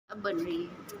बन रही है.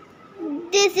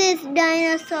 This is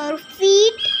dinosaur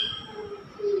feet,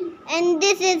 and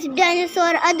this is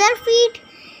dinosaur other feet,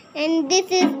 and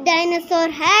this is dinosaur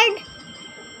head.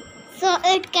 So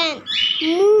it can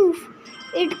move,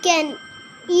 it can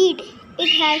eat,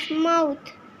 it has mouth.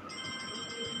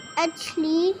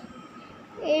 Actually,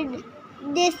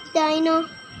 this dino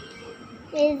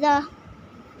is a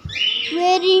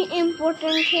very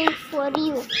important thing for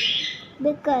you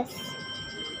because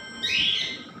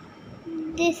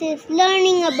this is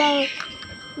learning about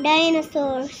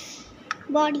dinosaurs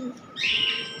body,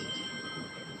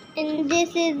 and this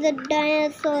is the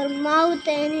dinosaur mouth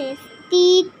and his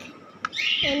teeth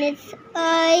and its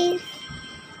eyes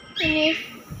and his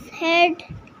head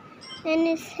and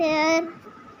his hair.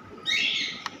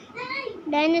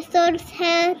 Dinosaur's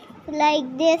hair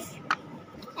like this,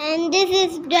 and this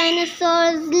is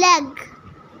dinosaur's leg.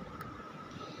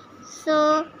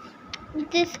 So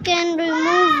this can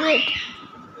remove it.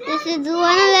 This is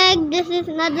one leg, this is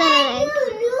another leg.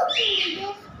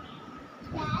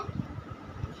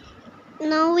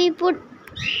 Now we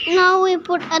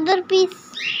put other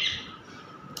piece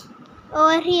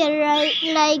over here, right,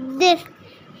 like this.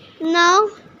 Now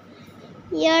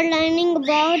you are learning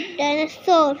about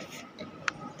dinosaurs.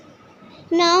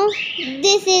 Now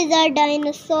this is a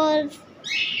dinosaur's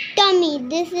tummy.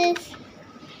 This is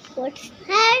what's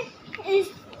head is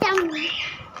tummy.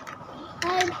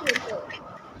 Head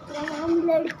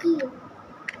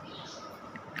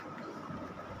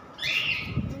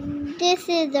This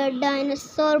is a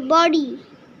dinosaur body.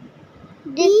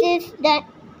 This is that.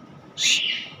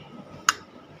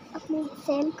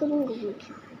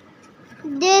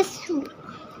 This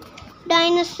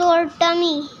dinosaur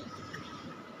tummy.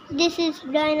 This is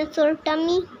dinosaur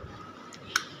tummy,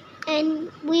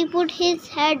 and we put his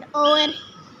head over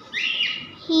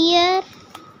here.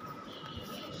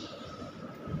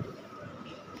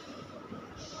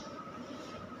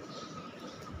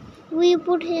 We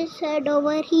put his head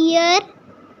over here,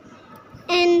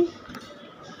 and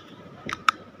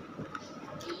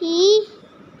he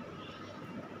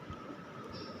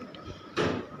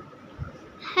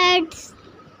heads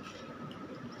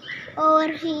over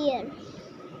here.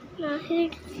 Now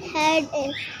his head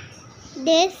is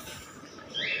this.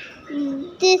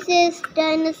 This is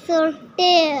dinosaur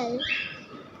tail,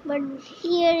 but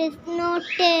here is no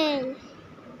tail.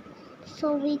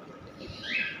 So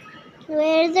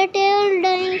where is the tail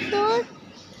dinosaur?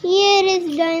 Here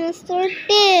is dinosaur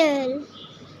tail.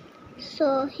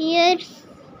 So here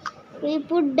we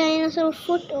put dinosaur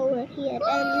foot over here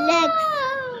and legs.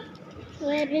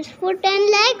 Where is foot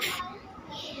and legs?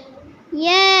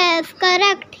 Yes,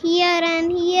 correct. Here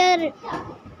and here.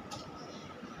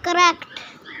 Correct.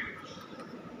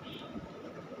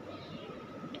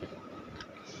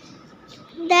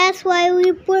 That's why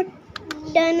we put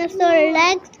dinosaur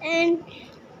legs and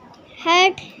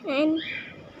head and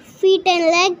feet and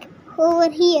leg over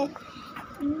here.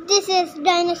 This is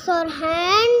dinosaur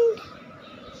hand.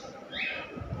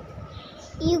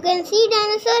 You can see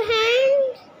dinosaur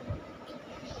hand.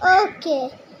 Okay.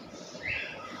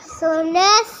 So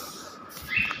let's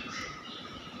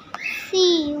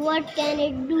see what can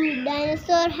it do.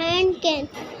 Dinosaur hand can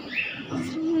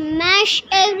smash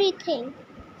everything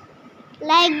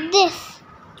like this.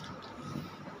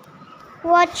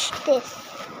 Watch this.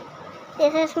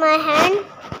 This is my hand.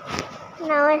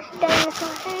 Now it's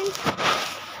dinosaur hand.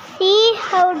 See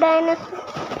how dinosaur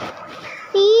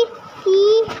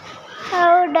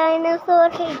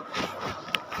hits.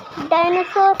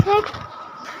 Dinosaur hits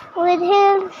with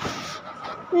his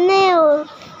nails.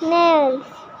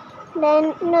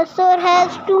 Dinosaur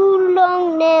has 2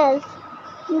 long nails.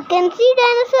 You can see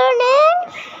dinosaur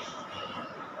nails.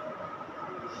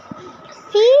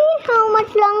 See how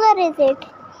much longer is it?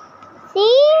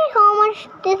 See how much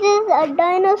this is a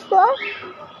dinosaur.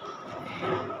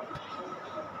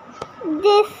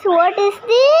 What is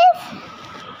this?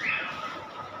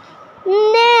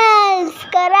 Nails,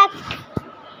 correct.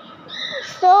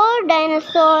 So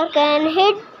dinosaur can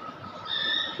hit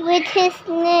with his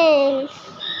nails.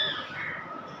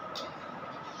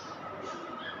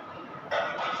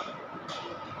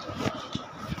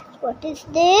 What is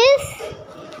this?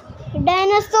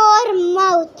 Dinosaur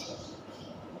mouth.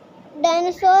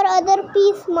 Dinosaur other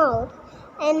piece mouth.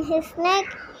 And his neck,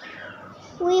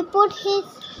 we put his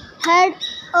head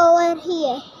over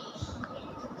here.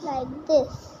 Like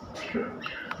this.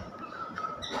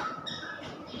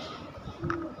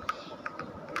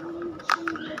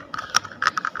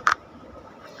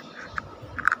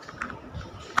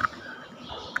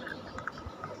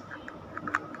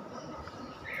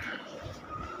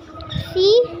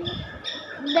 See,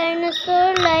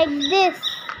 dinosaur like like this.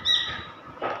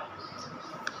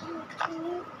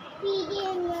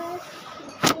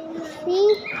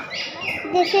 See,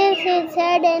 this is his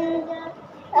head and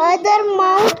other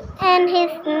mouth and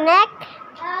his neck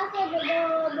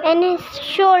and his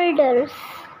shoulders.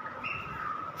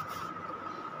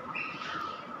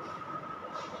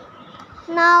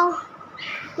 Now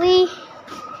we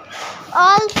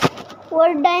all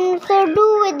what dinosaur do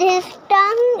with his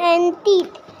tongue and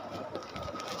teeth.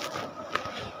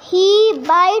 He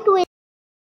bite with